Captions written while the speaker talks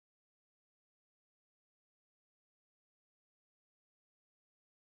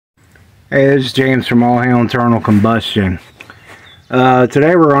Hey, this is James from All Hail Internal Combustion.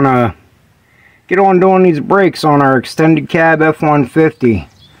 Today we're gonna get on doing these brakes on our extended cab F150.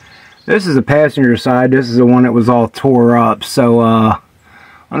 This is the passenger side. This is the one that was all tore up. So on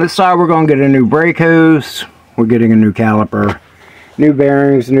this side we're gonna get a new brake hose. We're getting a new caliper, new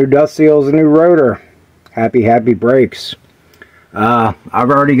bearings, new dust seals, a new rotor. Happy brakes. I've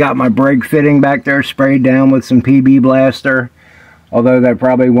already got my brake fitting back there sprayed down with some PB Blaster. Although that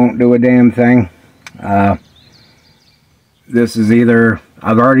probably won't do a damn thing. This is either,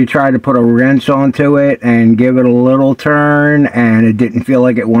 I've already tried to put a wrench onto it and give it a little turn, and it didn't feel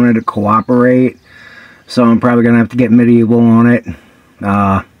like it wanted to cooperate. So I'm probably going to have to get medieval on it.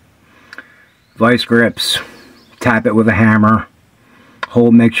 Vice grips, tap it with a hammer.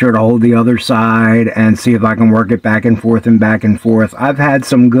 Make sure to hold the other side and see if I can work it back and forth and back and forth. I've had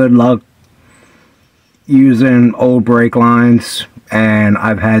some good luck using old brake lines, and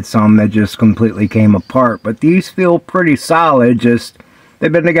I've had some that just completely came apart, but these feel pretty solid. Just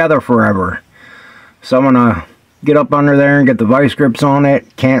they've been together forever. So I'm gonna get up under there and get the vice grips on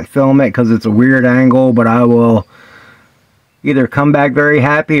it. Can't film it because it's a weird angle, but I will either come back very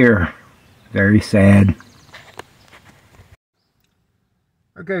happy or very sad.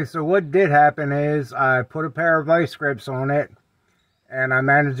 Okay, so what did happen is I put a pair of vice grips on it, and I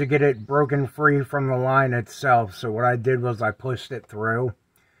managed to get it broken free from the line itself. So what I did was I pushed it through.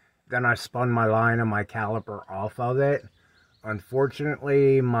 Then I spun my line and my caliper off of it.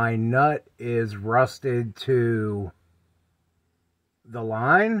 Unfortunately, my nut is rusted to the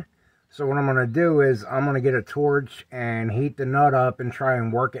line. So what I'm going to do is I'm going to get a torch and heat the nut up and try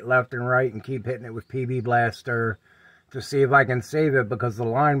and work it left and right and keep hitting it with PB Blaster to see if I can save it, because the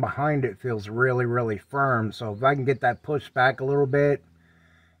line behind it feels really firm. So if I can get that pushed back a little bit,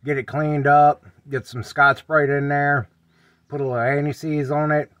 get it cleaned up, get some Scotch-Brite in there, put a little anti-seize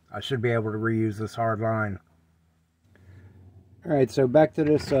on it, I should be able to reuse this hard line. Alright, so back to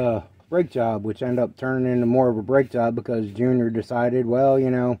this brake job, which ended up turning into more of a brake job because Junior decided, well,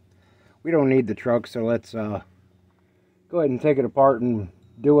 you know, we don't need the truck, so let's go ahead and take it apart and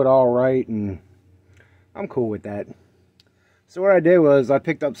do it all right, and I'm cool with that. So what I did was I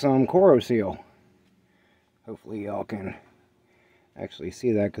picked up some Corroseal. Hopefully y'all can actually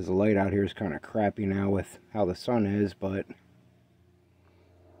see that, because the light out here is kind of crappy now with how the sun is, but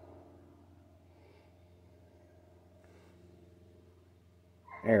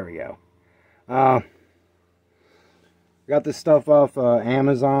there we go. Got this stuff off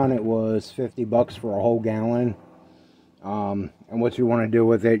Amazon. It was 50 bucks for a whole gallon. And what you want to do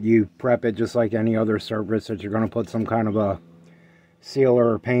with it, you prep it just like any other surface that you're going to put some kind of a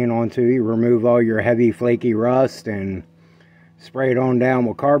sealer or paint onto. You remove all your heavy flaky rust and spray it on down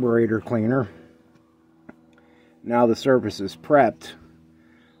with carburetor cleaner. Now the surface is prepped.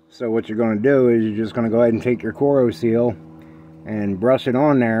 So what you're going to do is you're just going to go ahead and take your Corroseal and brush it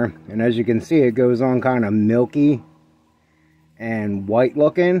on there. And as you can see, it goes on kind of milky and white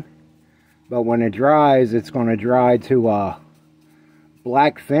looking. But when it dries, it's going to dry to a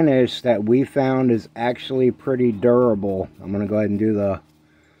black finish that we found is actually pretty durable. I'm going to go ahead and do the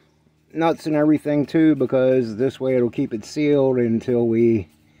nuts and everything too, because this way it'll keep it sealed until we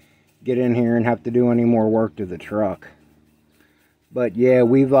get in here and have to do any more work to the truck. But yeah,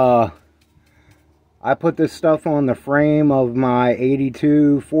 I put this stuff on the frame of my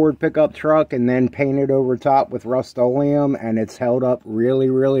 82 Ford pickup truck and then painted over top with Rust-Oleum, and it's held up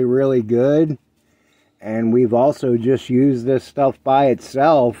really good. And we've also just used this stuff by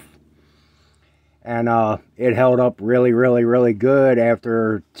itself, and it held up really good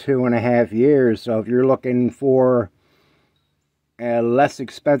after 2.5 years. So if you're looking for a less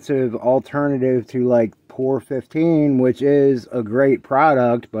expensive alternative to like Por 15, which is a great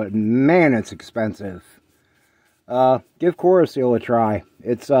product, but man, it's expensive, give Corroseal a try.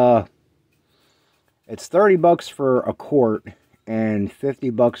 It's 30 bucks for a quart and 50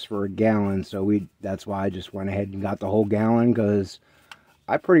 bucks for a gallon. So that's why I just went ahead and got the whole gallon, because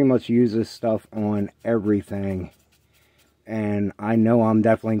I pretty much use this stuff on everything, and I know I'm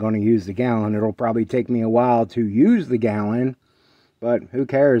definitely going to use the gallon. It'll probably take me a while to use the gallon, but who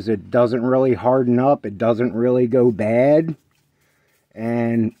cares? It doesn't really harden up, it doesn't really go bad,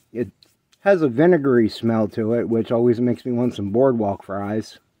 and it has a vinegary smell to it, which always makes me want some boardwalk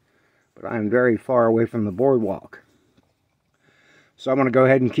fries, but I'm very far away from the boardwalk. So I'm going to go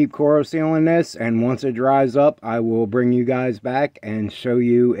ahead and keep Corrosealing this, and once it dries up, I will bring you guys back and show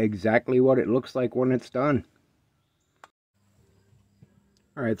you exactly what it looks like when it's done.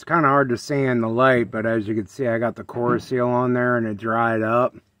 Alright, it's kind of hard to see in the light, but as you can see, I got the Corroseal on there and it dried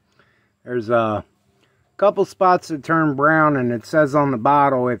up. There's a couple spots that turn brown, and it says on the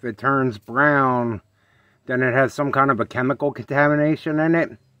bottle if it turns brown, then it has some kind of a chemical contamination in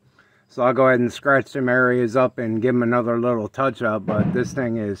it. So I'll go ahead and scratch some areas up and give them another little touch up, but this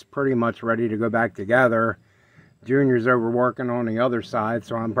thing is pretty much ready to go back together. Junior's over working on the other side,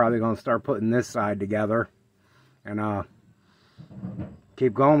 so I'm probably going to start putting this side together and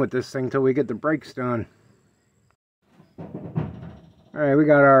keep going with this thing till we get the brakes done. Alright, we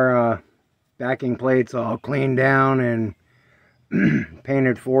got our backing plates all cleaned down and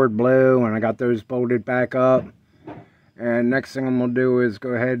painted Ford blue, and I got those bolted back up. And next thing I'm going to do is go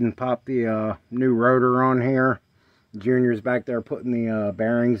ahead and pop the new rotor on here. Junior's back there putting the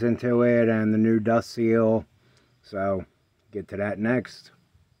bearings into it and the new dust seal. So, get to that next.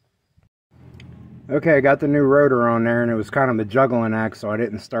 Okay, I got the new rotor on there, and it was kind of a juggling act, so I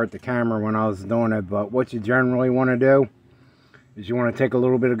didn't start the camera when I was doing it. But what you generally want to do is you want to take a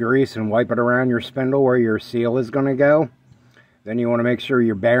little bit of grease and wipe it around your spindle where your seal is going to go. Then you want to make sure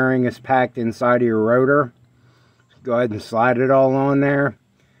your bearing is packed inside of your rotor. Go ahead and slide it all on there.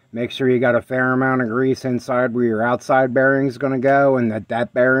 Make sure you got a fair amount of grease inside where your outside bearing is going to go, and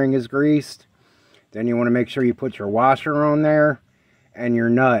that bearing is greased. Then you want to make sure you put your washer on there and your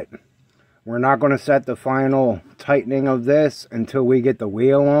nut. We're not going to set the final tightening of this until we get the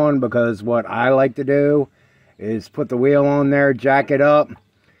wheel on, because what I like to do is put the wheel on there, jack it up,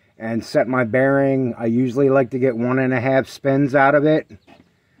 and set my bearing. I usually like to get 1.5 spins out of it.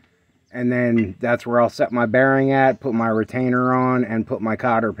 And then that's where I'll set my bearing at, put my retainer on, and put my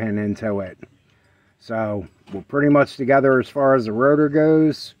cotter pin into it. So we're pretty much together as far as the rotor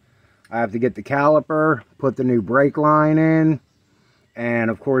goes. I have to get the caliper, put the new brake line in, and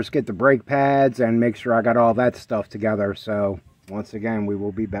of course get the brake pads and make sure I got all that stuff together. So once again, we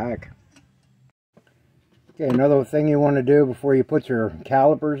will be back. Okay, another thing you want to do before you put your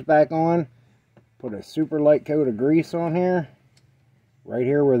calipers back on, put a super light coat of grease on here. Right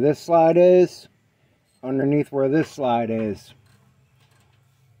here where this slide is, underneath where this slide is.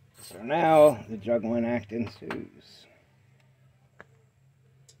 So now the juggling act ensues.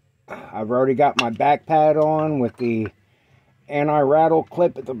 I've already got my back pad on with the anti-rattle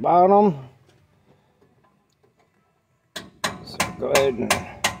clip at the bottom. So go ahead and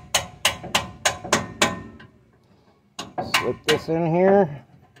slip this in here.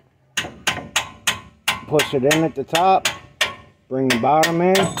 Push it in at the top. Bring the bottom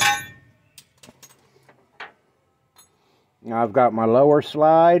in. Now I've got my lower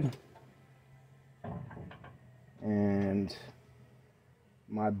slide and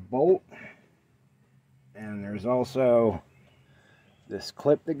my bolt, and there's also this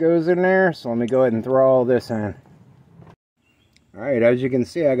clip that goes in there, so let me go ahead and throw all this in. Alright, as you can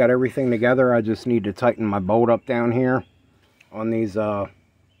see, I got everything together. I just need to tighten my bolt up down here on these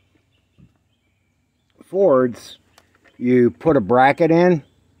Fords. You put a bracket in,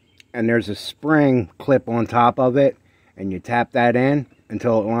 and there's a spring clip on top of it, and you tap that in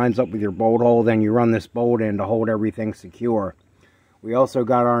until it lines up with your bolt hole. Then you run this bolt in to hold everything secure. We also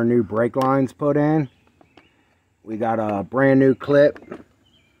got our new brake lines put in. We got a brand new clip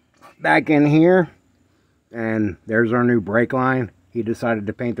back in here, and there's our new brake line. He decided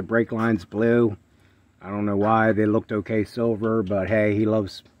to paint the brake lines blue. I don't know why. They looked okay silver, but hey, he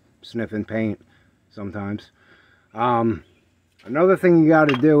loves sniffing paint sometimes. Another thing you got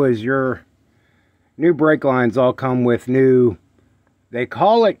to do is your new brake lines all come with new, they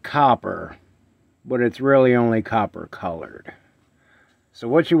call it copper, but it's really only copper colored. So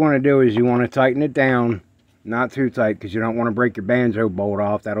what you want to do is you want to tighten it down, not too tight, because you don't want to break your banjo bolt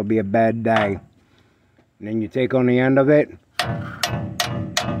off. That'll be a bad day. And then you take on the end of it,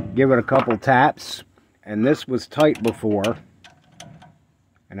 give it a couple taps, and this was tight before.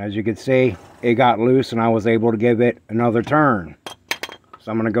 And as you can see, it got loose and I was able to give it another turn.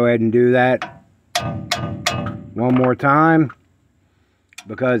 So I'm going to go ahead and do that one more time,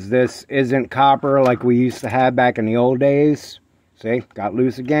 because this isn't copper like we used to have back in the old days. See, got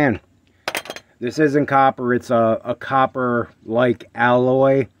loose again. This isn't copper, it's a copper-like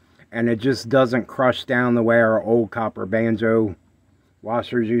alloy, and it just doesn't crush down the way our old copper banjo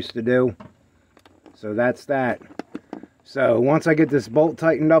washers used to do. So that's that. So once I get this bolt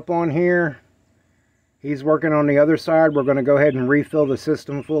tightened up on here, he's working on the other side. We're going to go ahead and refill the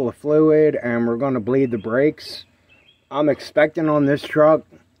system full of fluid, and we're going to bleed the brakes. I'm expecting on this truck,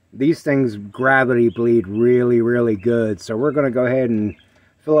 these things gravity bleed really, really good. So we're going to go ahead and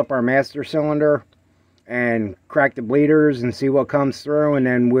fill up our master cylinder and crack the bleeders and see what comes through, and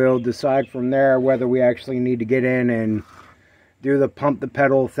then we'll decide from there whether we actually need to get in and do the pump the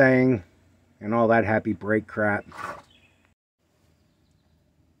pedal thing and all that happy brake crap.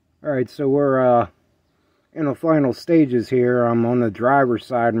 Alright, so we're in the final stages here. I'm on the driver's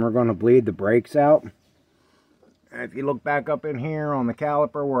side and we're going to bleed the brakes out. And if you look back up in here on the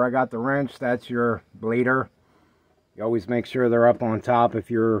caliper where I got the wrench, that's your bleeder. You always make sure they're up on top if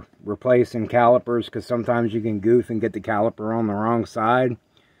you're replacing calipers, because sometimes you can goof and get the caliper on the wrong side.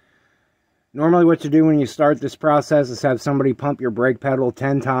 Normally what you do when you start this process is have somebody pump your brake pedal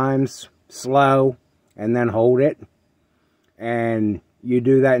 10 times, slow, and then hold it. And you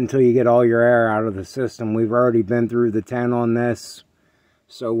do that until you get all your air out of the system. We've already been through the 10 on this.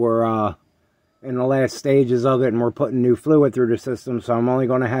 So we're in the last stages of it, and we're putting new fluid through the system. So I'm only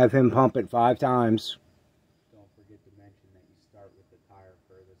going to have him pump it 5 times. Don't forget to mention that you start with the tire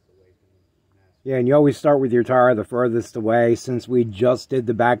furthest away from the master. Yeah, and you always start with your tire the furthest away. Since we just did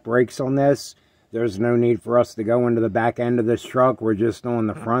the back brakes on this, there's no need for us to go into the back end of this truck. We're just on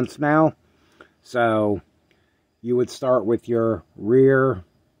the fronts now. So you would start with your rear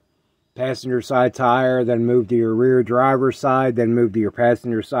passenger side tire, then move to your rear driver's side, then move to your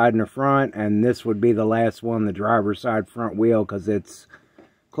passenger side in the front, and this would be the last one, the driver's side front wheel, because it's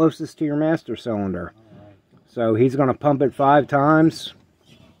closest to your master cylinder. Right. So he's going to pump it 5 times.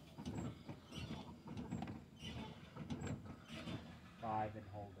 5 and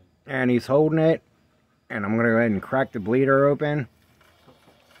holding. And he's holding it, and I'm going to go ahead and crack the bleeder open.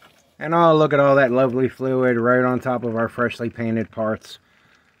 And oh, look at all that lovely fluid right on top of our freshly painted parts.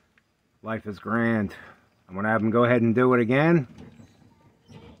 Life is grand. I'm going to have him go ahead and do it again.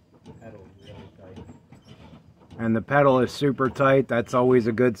 Pedal is really tight. And the pedal is super tight. That's always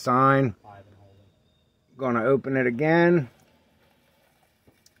a good sign. 5 and holding. Going to open it again.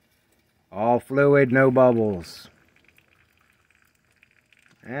 All fluid, no bubbles.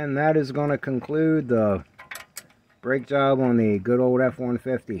 And that is going to conclude the brake job on the good old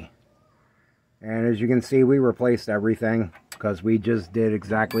F-150. And as you can see, we replaced everything, because we just did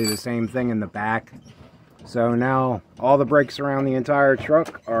exactly the same thing in the back. So now all the brakes around the entire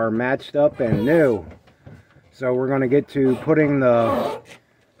truck are matched up and new. So we're going to get to putting the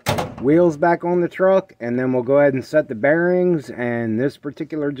wheels back on the truck, and then we'll go ahead and set the bearings, and this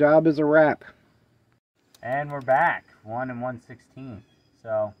particular job is a wrap. And we're back, 1 1/16.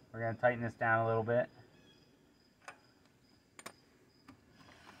 So we're going to tighten this down a little bit.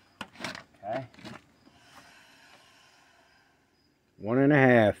 Okay.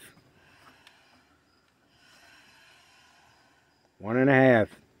 1.5. 1.5.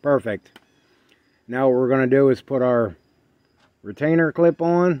 Perfect. Now what we're going to do is put our retainer clip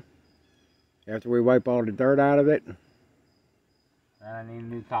on after we wipe all the dirt out of it. And I need a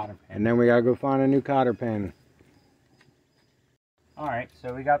new cotter pin. And then we got to go find a new cotter pin. Alright,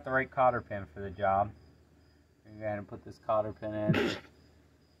 so we got the right cotter pin for the job. We're going to put this cotter pin in.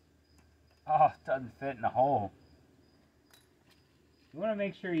 Oh, it doesn't fit in the hole. You want to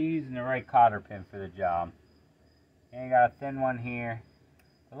make sure you're using the right cotter pin for the job. And you got a thin one here.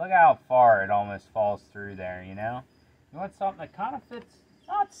 But look how far it almost falls through there, you know? You want something that kind of fits,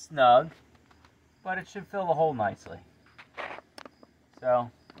 not snug, but it should fill the hole nicely. So,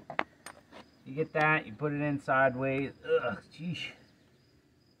 you get that, you put it in sideways. Ugh, jeez.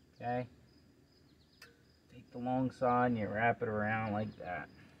 Okay. Take the long side and you wrap it around like that.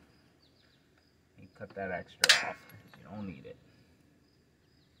 You cut that extra off because you don't need it.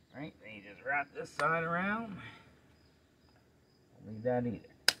 Right, then you just wrap this side around. Don't need that either.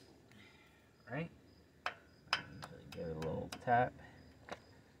 Right? Usually give it a little tap.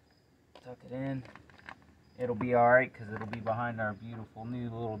 Tuck it in. It'll be alright because it'll be behind our beautiful new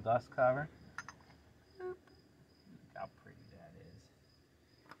little dust cover. Look how pretty that is.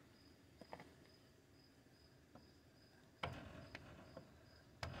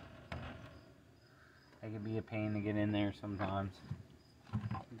 It can be a pain to get in there sometimes.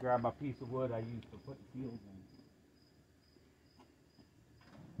 Grab a piece of wood I used to put seals in.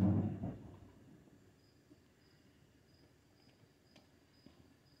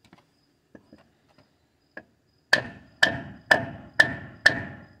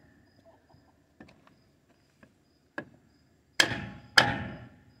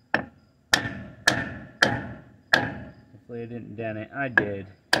 Hopefully I didn't dent it. I did.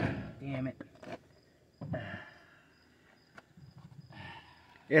 Damn it.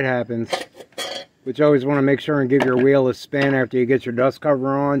 It happens. But you always want to make sure and give your wheel a spin after you get your dust cover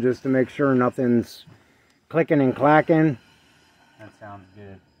on, just to make sure nothing's clicking and clacking. That sounds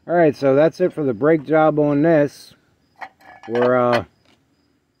good. Alright, so that's it for the brake job on this. We're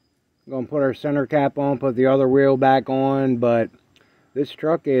going to put our center cap on, put the other wheel back on, but this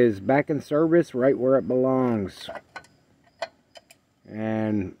truck is back in service right where it belongs.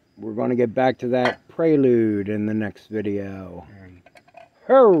 And we're going to get back to that prelude in the next video.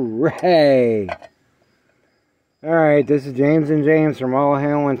 Hooray! Alright, this is James and James from All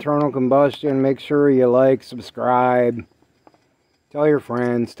Hail Internal Combustion. Make sure you like, subscribe, tell your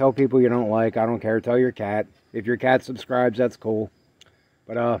friends, tell people you don't like, I don't care, tell your cat. If your cat subscribes, that's cool.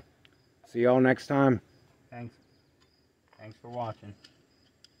 But see y'all next time. Thanks for watching.